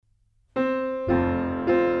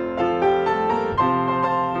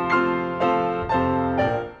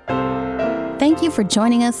Thank you for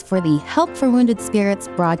joining us for the Help for Wounded Spirits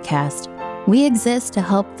broadcast. We exist to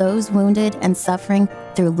help those wounded and suffering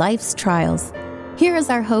through life's trials. Here is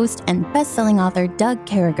our host and best-selling author, Doug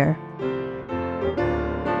Carriger.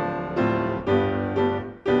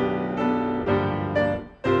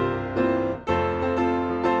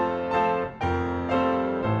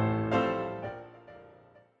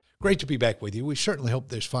 Great to be back with you. We certainly hope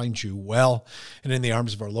this finds you well and in the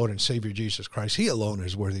arms of our Lord and Savior, Jesus Christ. He alone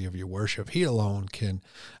is worthy of your worship. He alone can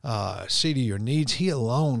see to your needs. He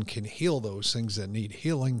alone can heal those things that need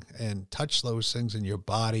healing and touch those things in your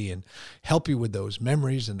body and help you with those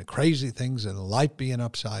memories and the crazy things and life being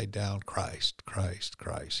upside down. Christ.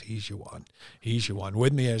 He's your one. He's your one.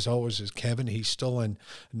 With me, as always, is Kevin. He's still in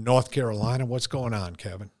North Carolina. What's going on,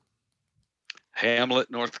 Kevin? Hamlet,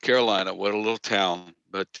 North Carolina. What a little town.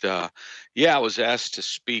 But I was asked to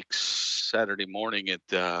speak Saturday morning at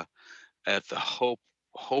the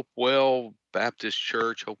Hopewell Baptist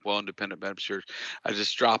Church, Hopewell Independent Baptist Church. I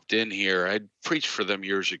just dropped in here. I'd preached for them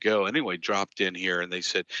years ago. Anyway, dropped in here and they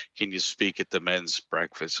said, "Can you speak at the men's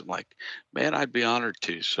breakfast?" I'm like, man, I'd be honored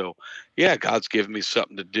to. So yeah, God's given me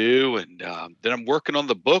something to do. And then I'm working on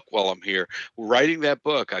the book while I'm here, writing that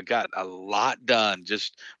book. I got a lot done.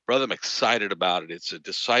 Brother, I'm excited about it. It's a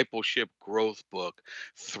discipleship growth book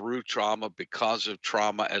through trauma, because of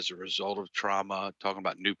trauma, as a result of trauma, talking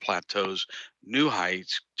about new plateaus, new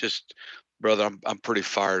heights. Brother, I'm pretty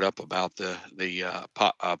fired up about the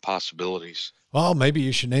possibilities. Well, maybe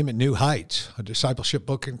you should name it New Heights, a discipleship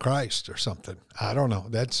book in Christ or something. I don't know.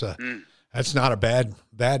 That's not a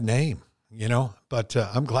bad name, but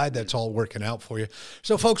I'm glad that's all working out for you.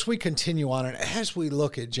 So, folks, we continue on. And as we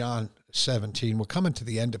look at John 17, we're coming to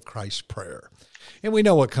the end of Christ's prayer. And we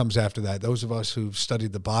know what comes after that. Those of us who've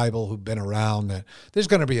studied the Bible, who've been around, that there's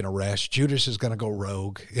going to be an arrest. Judas is going to go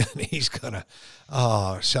rogue, and he's going to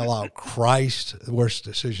sell out Christ, the worst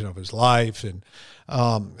decision of his life. And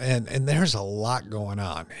there's a lot going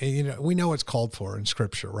on. And, we know it's called for in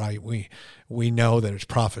Scripture, right? We know that it's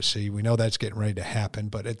prophecy. We know that's getting ready to happen.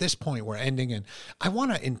 But at this point, we're ending. And I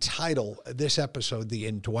want to entitle this episode, The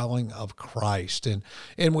Indwelling of Christ.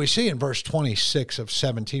 And we see in verse 26 of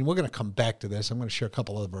 17, we're going to come back to this. I'm going to share a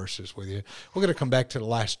couple of verses with you. We're going to come back to the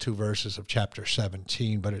last two verses of chapter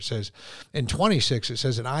 17. But it says, in 26, it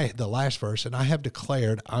says, the last verse, "And I have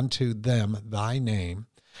declared unto them thy name,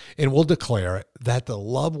 and will declare it, that the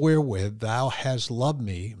love wherewith thou hast loved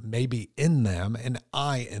me may be in them, and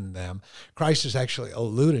I in them." Christ is actually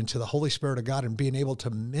alluding to the Holy Spirit of God and being able to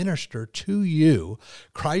minister to you.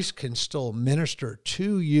 Christ can still minister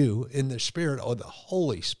to you in the Spirit or the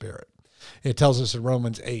Holy Spirit. It tells us in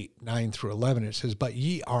Romans 8, 9 through 11, it says, "But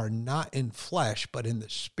ye are not in flesh, but in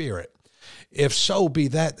the Spirit. If so be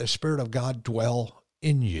that the Spirit of God dwell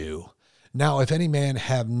in you. Now, if any man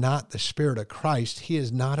have not the Spirit of Christ, he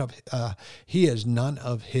is none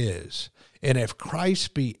of his. And if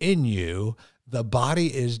Christ be in you, the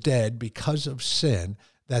body is dead because of sin,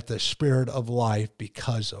 that the Spirit of life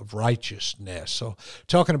because of righteousness." So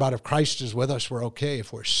talking about if Christ is with us, we're okay.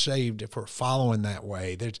 If we're saved, if we're following that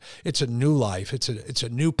way, it's a new life. It's a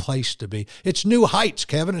new place to be. It's new heights,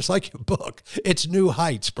 Kevin. It's like your book. It's new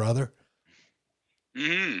heights, brother.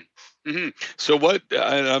 Mm-hmm. Mm-hmm. So what?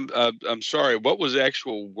 I'm sorry. What was the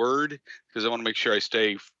actual word? Because I want to make sure I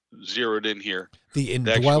stay zeroed in here. The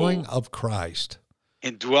indwelling of Christ.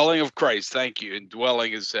 Indwelling of Christ. Thank you.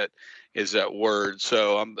 Indwelling is that word.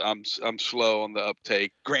 So I'm slow on the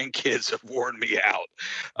uptake. Grandkids have worn me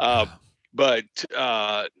out. But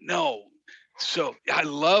no. So I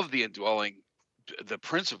love the indwelling, the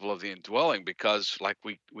principle of the indwelling, because like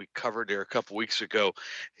we covered there a couple weeks ago,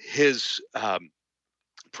 his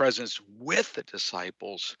presence with the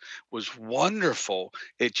disciples was wonderful.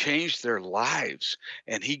 It changed their lives,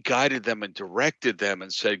 and he guided them and directed them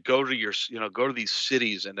and said, go to these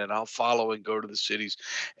cities, and then I'll follow and go to the cities.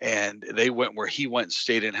 And they went where he went and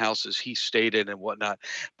stayed in houses he stayed in and whatnot.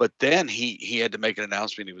 But then he had to make an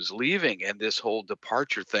announcement he was leaving, and this whole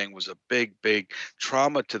departure thing was a big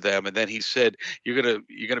trauma to them. And then he said, you're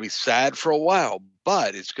gonna be sad for a while,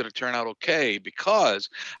 but it's going to turn out okay, because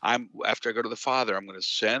after I go to the Father, I'm going to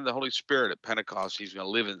send the Holy Spirit at Pentecost. He's going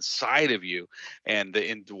to live inside of you, and the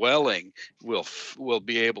indwelling will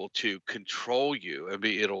be able to control you.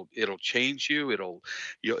 It'll change you.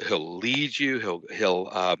 He'll lead you.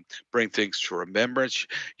 He'll bring things to remembrance.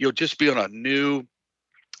 You'll just be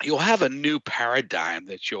you'll have a new paradigm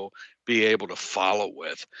that you'll be able to follow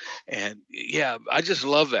with. And yeah, I just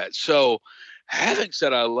love that. So having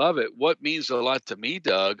said I love it, what means a lot to me,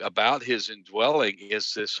 Doug, about his indwelling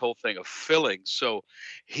is this whole thing of filling. So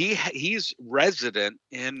he's resident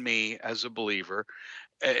in me as a believer,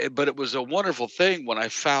 but it was a wonderful thing when I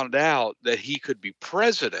found out that he could be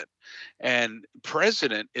president. And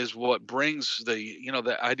president is what brings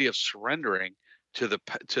the idea of surrendering to the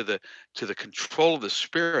to the control of the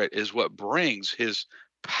spirit is what brings his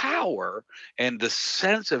power and the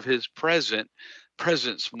sense of his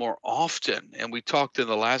presence more often. And we talked in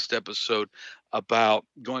the last episode about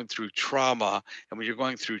going through trauma. And when you're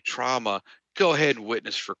going through trauma, go ahead and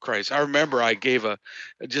witness for Christ. I remember I gave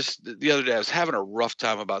just the other day, I was having a rough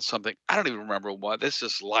time about something. I don't even remember what. This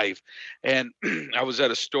is life. And I was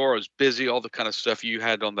at a store, I was busy, all the kind of stuff you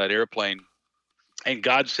had on that airplane. And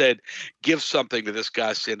God said, "Give something to this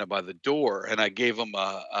guy standing by the door." And I gave him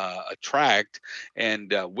a tract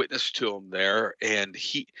and witnessed to him there. And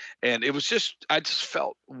it was I just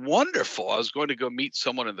felt wonderful. I was going to go meet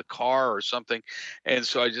someone in the car or something, and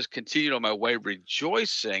so I just continued on my way,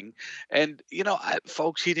 rejoicing. And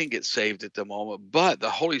folks, he didn't get saved at the moment, but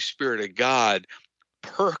the Holy Spirit of God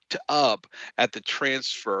perked up at the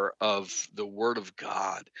transfer of the word of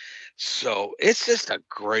God. So it's just a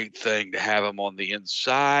great thing to have him on the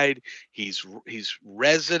inside. He's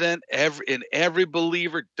resident in every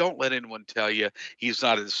believer. Don't let anyone tell you he's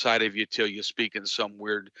not inside of you till you speak in some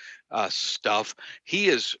weird stuff. He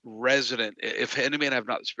is resident. If any man have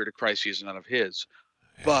not the Spirit of Christ, he is none of his.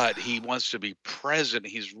 But he wants to be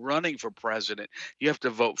president. He's running for president. You have to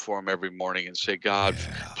vote for him every morning and say, God,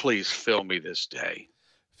 please fill me this day.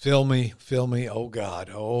 Fill me, oh God,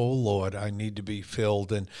 oh Lord, I need to be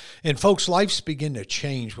filled. And folks, lives begin to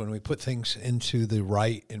change when we put things into the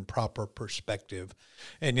right and proper perspective.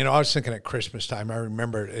 And, I was thinking at Christmas time, I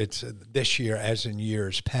remember it's this year, as in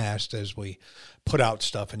years past, as we put out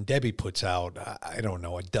stuff, and Debbie puts out, I don't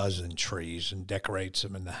know, a dozen trees and decorates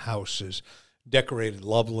them, and the house is decorated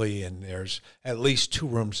lovely, and there's at least 2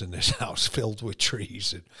 rooms in this house filled with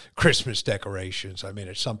trees and Christmas decorations. I mean,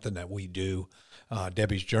 it's something that we do.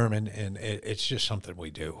 Debbie's German, and it's just something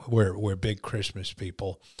we do. We're big Christmas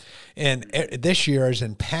people. And this year, as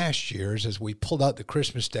in past years, as we pulled out the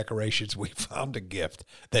Christmas decorations, we found a gift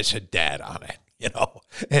that said Dad on it,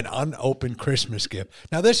 an unopened Christmas gift.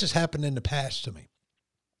 Now, this has happened in the past to me.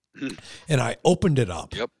 And I opened it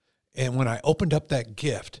up. Yep. And when I opened up that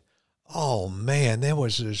gift, oh, man, there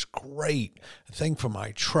was this great thing for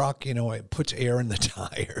my truck. It puts air in the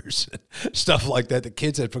tires and stuff like that. The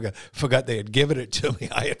kids had forgot they had given it to me.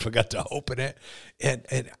 I had forgot to open it.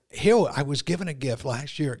 And here I was given a gift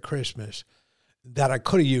last year at Christmas that I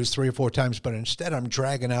could have used 3 or 4 times, but instead I'm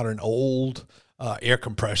dragging out an old air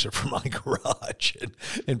compressor from my garage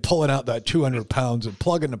and pulling out that 200 pounds and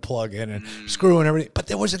plugging the plug in and screwing everything. But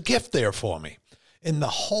there was a gift there for me. And the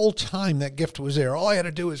whole time that gift was there, all I had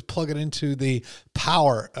to do was plug it into the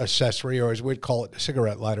power accessory, or as we'd call it, the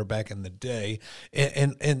cigarette lighter back in the day,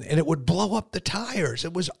 and it would blow up the tires.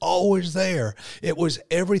 It was always there. It was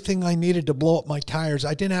everything I needed to blow up my tires.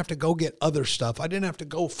 I didn't have to go get other stuff. I didn't have to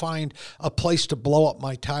go find a place to blow up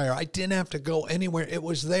my tire. I didn't have to go anywhere. It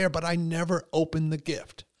was there, but I never opened the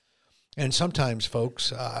gift. And sometimes,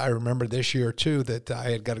 folks, I remember this year, too, that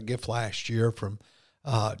I had got a gift last year from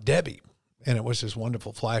Debbie. And it was this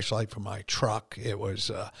wonderful flashlight for my truck. It was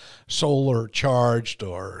solar charged,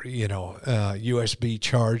 or, USB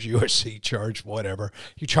charged, USB charged, whatever.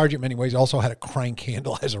 You charge it many ways. It also had a crank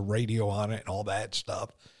handle, has a radio on it and all that stuff.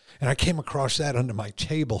 And I came across that under my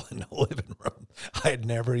table in the living room. I had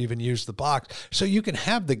never even used the box. So you can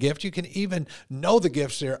have the gift. You can even know the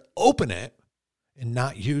gift's there, open it, and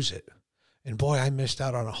not use it. And boy, I missed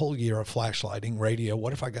out on a whole year of flashlighting, radio.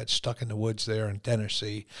 What if I got stuck in the woods there in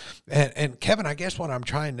Tennessee? And Kevin, I guess what I'm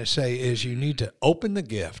trying to say is you need to open the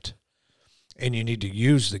gift, and you need to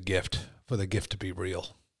use the gift for the gift to be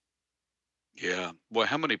real. Yeah. Well,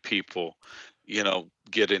 how many people,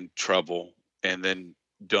 get in trouble and then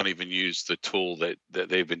don't even use the tool that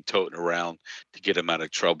they've been toting around to get them out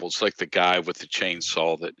of trouble? It's like the guy with the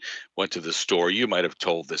chainsaw that went to the store. You might have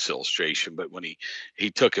told this illustration, but when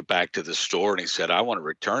he took it back to the store and he said, "I want to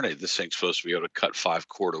return it. This thing's supposed to be able to cut 5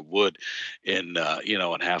 cord of wood in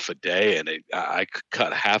in half a day, and I could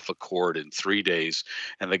cut half a cord in 3 days."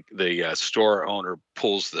 And the store owner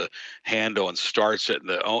pulls the handle and starts it, and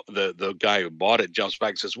the guy who bought it jumps back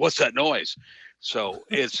and says, "What's that noise?" So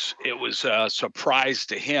it was a surprise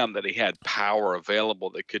to him that he had power available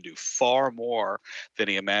that could do far more than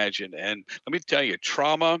he imagined. And let me tell you,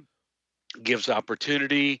 trauma gives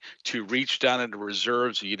opportunity to reach down into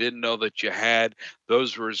reserves you didn't know that you had.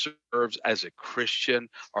 Those reserves as a Christian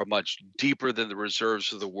are much deeper than the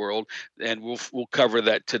reserves of the world. And we'll cover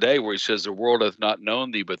that today, where he says, "The world hath not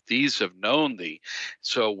known thee, but these have known thee."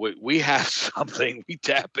 So we have something we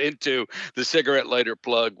tap into, the cigarette lighter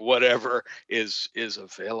plug, whatever is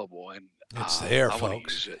available. And It's there, I want to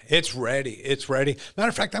folks. use it. It's ready. It's ready. Matter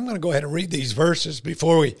of fact, I'm going to go ahead and read these verses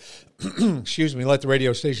before we, excuse me, let the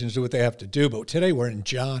radio stations do what they have to do. But today we're in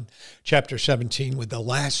John chapter 17 with the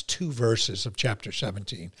last two verses of chapter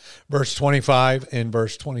 17, verse 25 and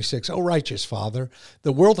verse 26. O righteous Father,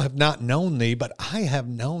 the world have not known thee, but I have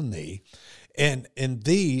known thee, and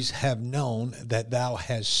these have known that thou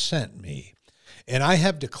hast sent me. And I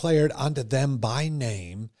have declared unto them by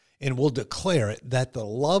name, and will declare it, that the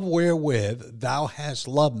love wherewith thou hast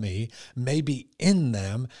loved me may be in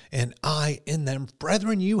them, and I in them.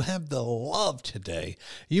 Brethren, you have the love today.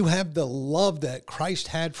 You have the love that Christ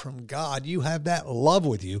had from God. You have that love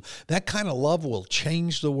with you. That kind of love will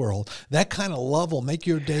change the world. That kind of love will make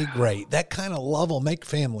your day great. That kind of love will make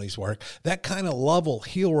families work. That kind of love will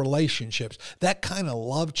heal relationships. That kind of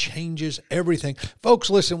love changes everything.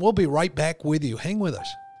 Folks, listen, we'll be right back with you. Hang with us.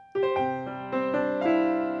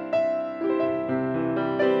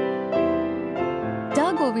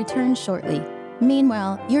 Doug will return shortly.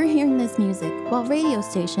 Meanwhile, you're hearing this music while radio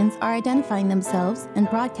stations are identifying themselves and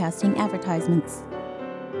broadcasting advertisements.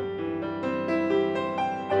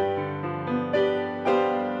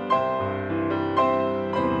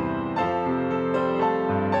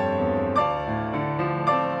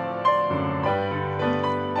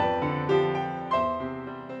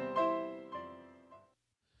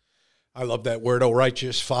 I love that word, O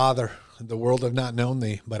righteous Father. The world have not known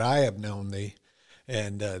thee, but I have known thee.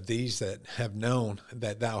 And these that have known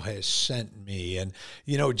that thou hast sent me. And,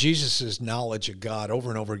 you know, Jesus' knowledge of God over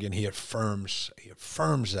and over again, he affirms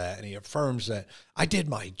that. And he affirms that I did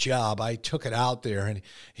my job. I took it out there. And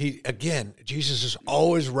Jesus is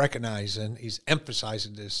always recognizing, he's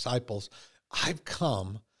emphasizing to his disciples, I've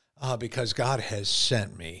come because God has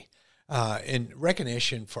sent me. And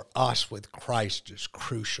recognition for us with Christ is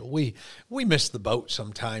crucial. We miss the boat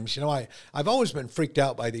sometimes. You know, I've always been freaked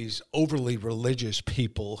out by these overly religious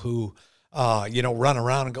people who, run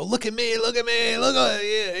around and go, look at me, look at me, look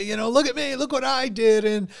at me, look what I did.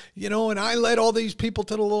 And, and I led all these people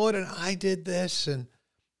to the Lord and I did this. And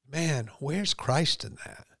man, where's Christ in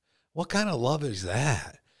that? What kind of love is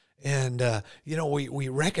that? And, we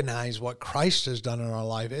recognize what Christ has done in our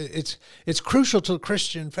life. It's crucial to the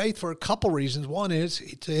Christian faith for a couple reasons. One is,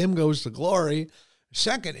 to him goes the glory.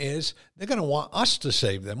 Second is, they're going to want us to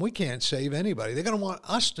save them. We can't save anybody. They're going to want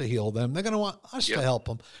us to heal them. They're going to want us to help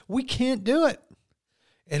them. We can't do it.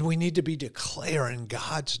 And we need to be declaring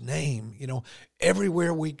God's name.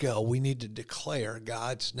 Everywhere we go, we need to declare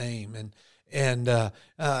God's name. And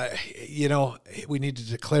we need to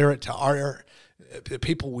declare it to the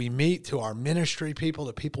people we meet, to our ministry people,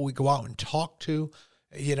 the people we go out and talk to.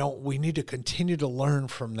 We need to continue to learn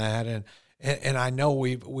from that. And I know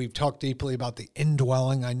we've talked deeply about the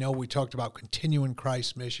indwelling. I know we talked about continuing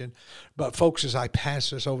Christ's mission. But folks, as I pass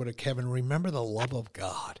this over to Kevin, remember the love of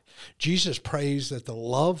God. Jesus prays that the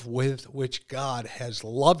love with which God has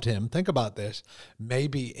loved him, think about this, may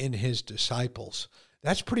be in his disciples.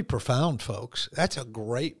 That's pretty profound, folks. That's a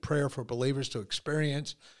great prayer for believers to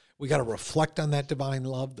experience. We got to reflect on that divine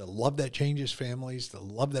love, the love that changes families, the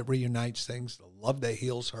love that reunites things, the love that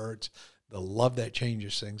heals hurts, the love that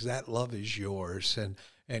changes things. That love is yours.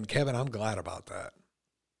 And Kevin, I'm glad about that.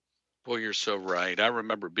 Boy, you're so right. I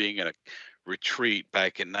remember being at a retreat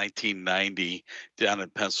back in 1990 down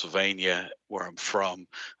in Pennsylvania, where I'm from.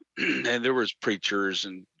 And there was preachers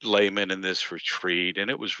and laymen in this retreat,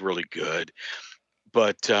 and it was really good.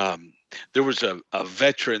 But there was a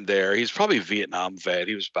veteran there. He's probably a Vietnam vet.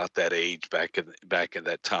 He was about that age back in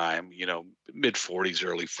that time, mid 40s,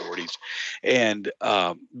 early 40s. And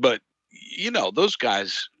but those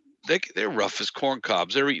guys, they're rough as corn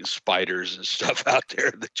cobs. They're eating spiders and stuff out there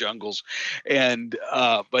in the jungles. And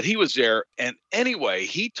but he was there. And anyway,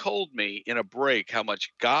 he told me in a break how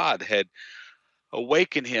much God had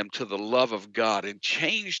awakened him to the love of God and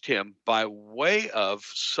changed him by way of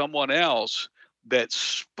someone else that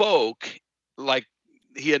spoke like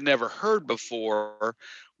he had never heard before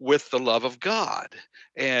with the love of God.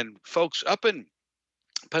 And folks, up in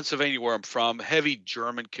Pennsylvania, where I'm from, heavy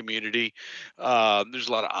German community. There's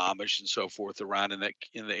a lot of Amish and so forth around in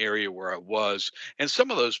the area where I was, and some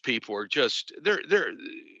of those people are just they're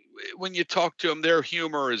when you talk to them, their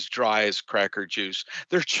humor is dry as cracker juice.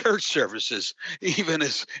 Their church services, even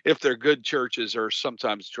as if they're good churches, are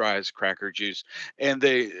sometimes dry as cracker juice. And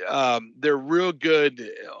they're real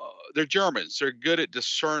good. They're Germans. They're good at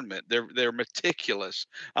discernment. They're meticulous.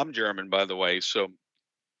 I'm German, by the way, so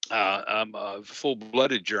I'm a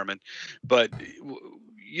full-blooded German. But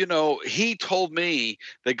he told me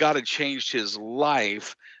that God had changed his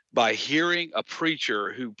life by hearing a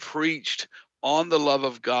preacher who preached on the love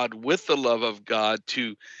of God, with the love of God,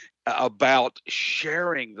 to about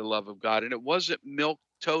sharing the love of God. And it wasn't milk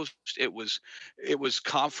toast. It was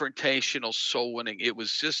confrontational soul winning. It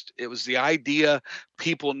was the idea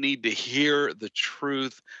people need to hear the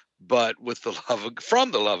truth, but with the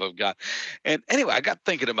from the love of God. And anyway, I got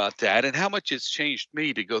thinking about that and how much it's changed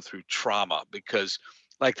me to go through trauma, because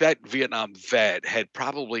like that Vietnam vet had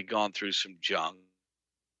probably gone through some junk,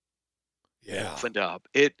 Yeah. opened up.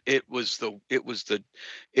 It was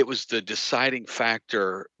the deciding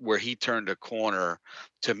factor where he turned a corner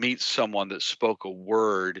to meet someone that spoke a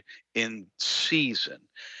word in season.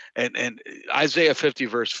 And Isaiah 50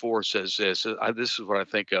 verse 4 says this. This is what I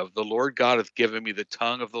think of. The Lord God hath given me the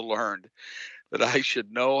tongue of the learned, that I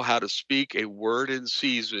should know how to speak a word in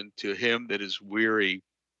season to him that is weary.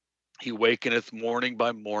 He wakeneth morning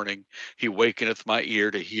by morning. He wakeneth my ear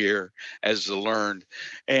to hear as the learned.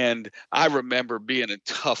 And I remember being in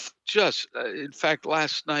tough, in fact,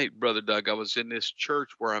 last night, Brother Doug, I was in this church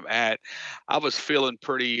where I'm at. I was feeling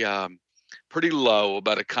pretty low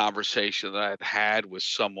about a conversation that I had with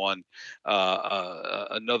someone,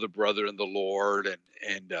 another brother in the Lord.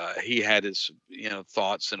 And he had his,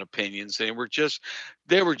 thoughts and opinions. They were just,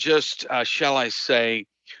 shall I say,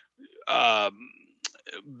 um,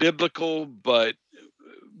 biblical, but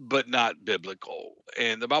not biblical.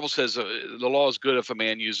 And the Bible says the law is good if a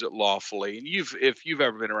man uses it lawfully. And if you've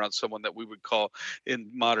ever been around someone that we would call in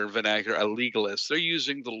modern vernacular a legalist, they're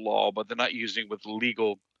using the law, but they're not using it with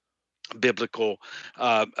legal biblical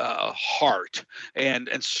heart. And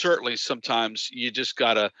certainly sometimes you just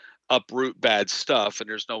gotta uproot bad stuff, and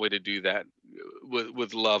there's no way to do that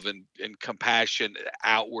with love and compassion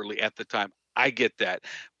outwardly at the time. I get that.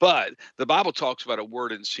 But the Bible talks about a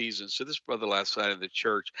word in season. So this brother last night in the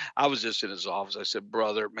church, I was just in his office. I said,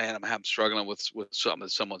 brother, man, I'm struggling with something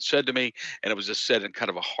that someone said to me. And it was just said in kind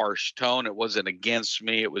of a harsh tone. It wasn't against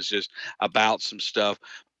me. It was just about some stuff.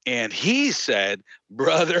 And he said,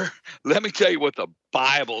 brother, let me tell you what the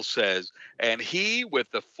Bible says. And he, with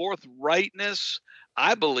the forthrightness,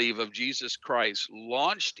 I believe, of Jesus Christ,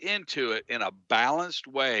 launched into it in a balanced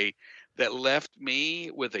way that left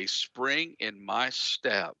me with a spring in my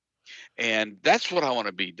step. And that's what I want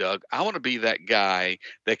to be, Doug. I want to be that guy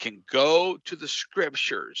that can go to the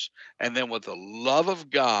scriptures and then, with the love of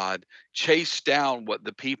God, chase down what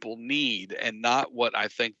the people need and not what I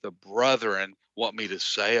think the brethren want me to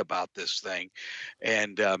say about this thing.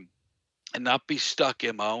 And not be stuck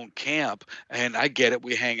in my own camp. And I get it.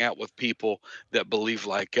 We hang out with people that believe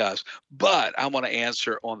like us. But I want to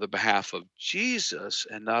answer on the behalf of Jesus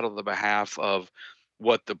and not on the behalf of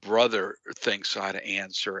what the brother thinks I to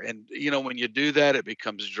answer. And, when you do that, it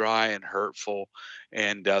becomes dry and hurtful.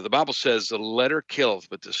 And the Bible says the letter killeth,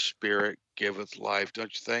 but the spirit giveth life.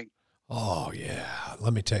 Don't you think? Oh, yeah.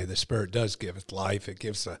 Let me tell you, the Spirit does give it life. It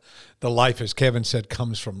gives the life, as Kevin said,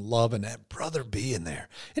 comes from love and that brother being there.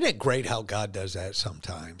 Isn't it great how God does that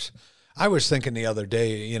sometimes? I was thinking the other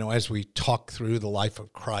day, as we talk through the life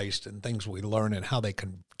of Christ and things we learn and how they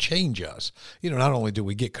can change us, not only do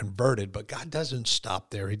we get converted, but God doesn't stop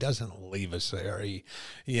there. He doesn't leave us there.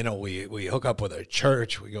 We hook up with a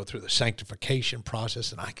church, we go through the sanctification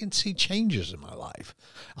process, and I can see changes in my life.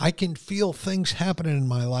 I can feel things happening in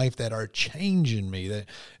my life that are changing me.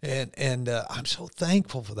 And I'm so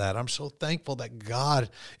thankful for that. I'm so thankful that God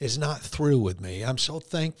is not through with me. I'm so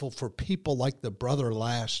thankful for people like the brother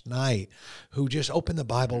last night who just open the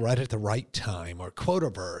Bible right at the right time or quote a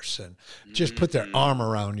verse and just put their arm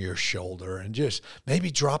around your shoulder and just maybe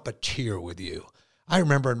drop a tear with you. I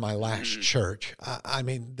remember in my last church, I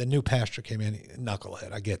mean, the new pastor came in,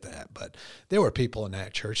 knucklehead, I get that, but there were people in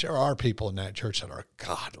that church, there are people in that church that are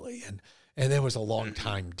godly, and there was a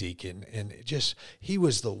long-time deacon, and he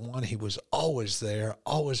was the one, he was always there,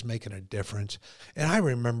 always making a difference. And I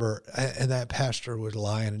remember, and that pastor was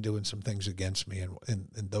lying and doing some things against me and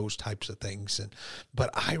those types of things. But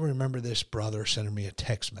I remember this brother sending me a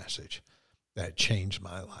text message that changed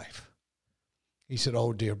my life. He said,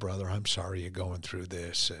 "Oh, dear brother, I'm sorry you're going through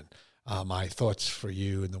this, and my thoughts for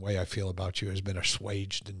you and the way I feel about you has been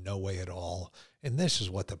assuaged in no way at all. And this is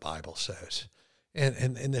what the Bible says."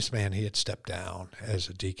 And this man, he had stepped down as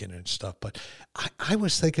a deacon and stuff. But I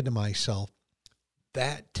was thinking to myself,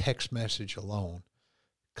 that text message alone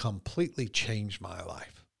completely changed my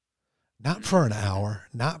life. Not for an hour,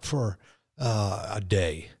 not for a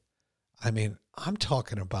day. I mean, I'm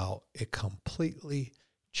talking about it completely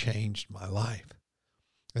changed my life.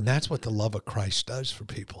 And that's what the love of Christ does for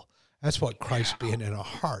people. That's what Christ being in our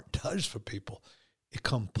heart does for people. It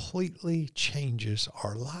completely changes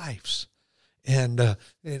our lives. And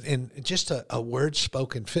just a word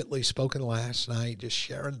spoken, fitly spoken last night, just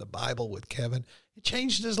sharing the Bible with Kevin, it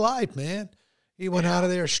changed his life, man. He went out of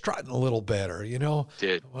there strutting a little better,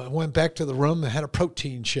 Did. Went back to the room and had a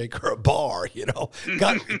protein shake or a bar,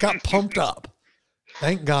 got pumped up.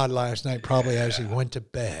 Thank God last night, probably as he went to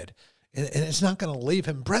bed. And it's not going to leave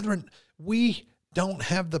him. Brethren, we don't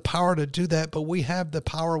have the power to do that, but we have the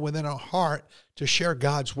power within our heart to share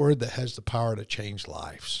God's word that has the power to change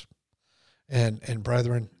lives. And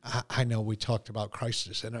brethren, I know we talked about Christ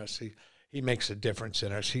is in us. He makes a difference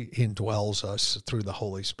in us. He indwells us through the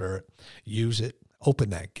Holy Spirit. Use it. Open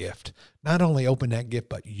that gift. Not only open that gift,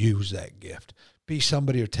 but use that gift. Be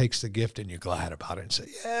somebody who takes the gift and you're glad about it and say,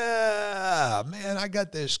 yeah, man, I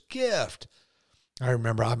got this gift. I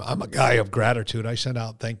remember I'm a guy of gratitude. I send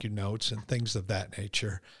out thank you notes and things of that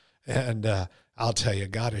nature. And I'll tell you,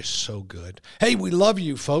 God is so good. Hey, we love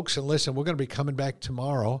you, folks. And listen, we're going to be coming back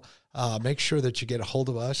tomorrow. Make sure that you get a hold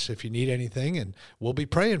of us if you need anything, and we'll be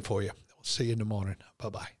praying for you. We'll see you in the morning.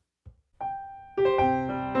 Bye-bye.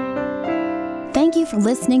 Thank you for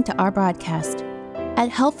listening to our broadcast. At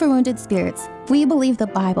Help for Wounded Spirits, we believe the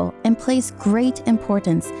Bible and place great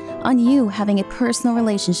importance on you having a personal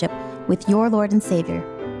relationship with your Lord and Savior.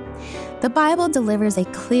 The Bible delivers a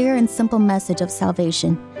clear and simple message of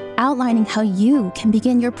salvation, outlining how you can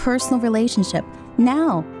begin your personal relationship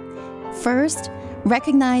now. First,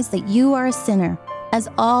 recognize that you are a sinner, as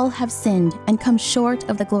all have sinned and come short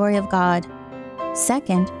of the glory of God.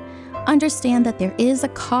 Second, understand that there is a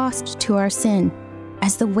cost to our sin,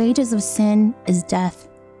 as the wages of sin is death.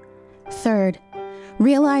 Third,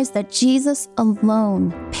 realize that Jesus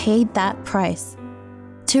alone paid that price.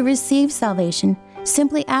 To receive salvation,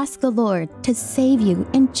 simply ask the Lord to save you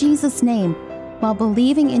in Jesus' name, while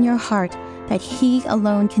believing in your heart that He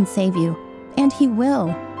alone can save you, and He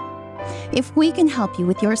will. If we can help you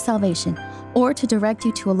with your salvation or to direct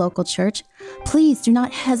you to a local church, please do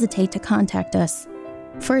not hesitate to contact us.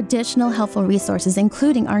 For additional helpful resources,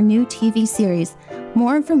 including our new TV series,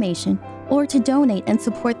 more information, or to donate and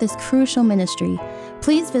support this crucial ministry,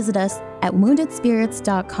 please visit us at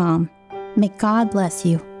woundedspirits.com. May God bless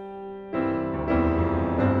you.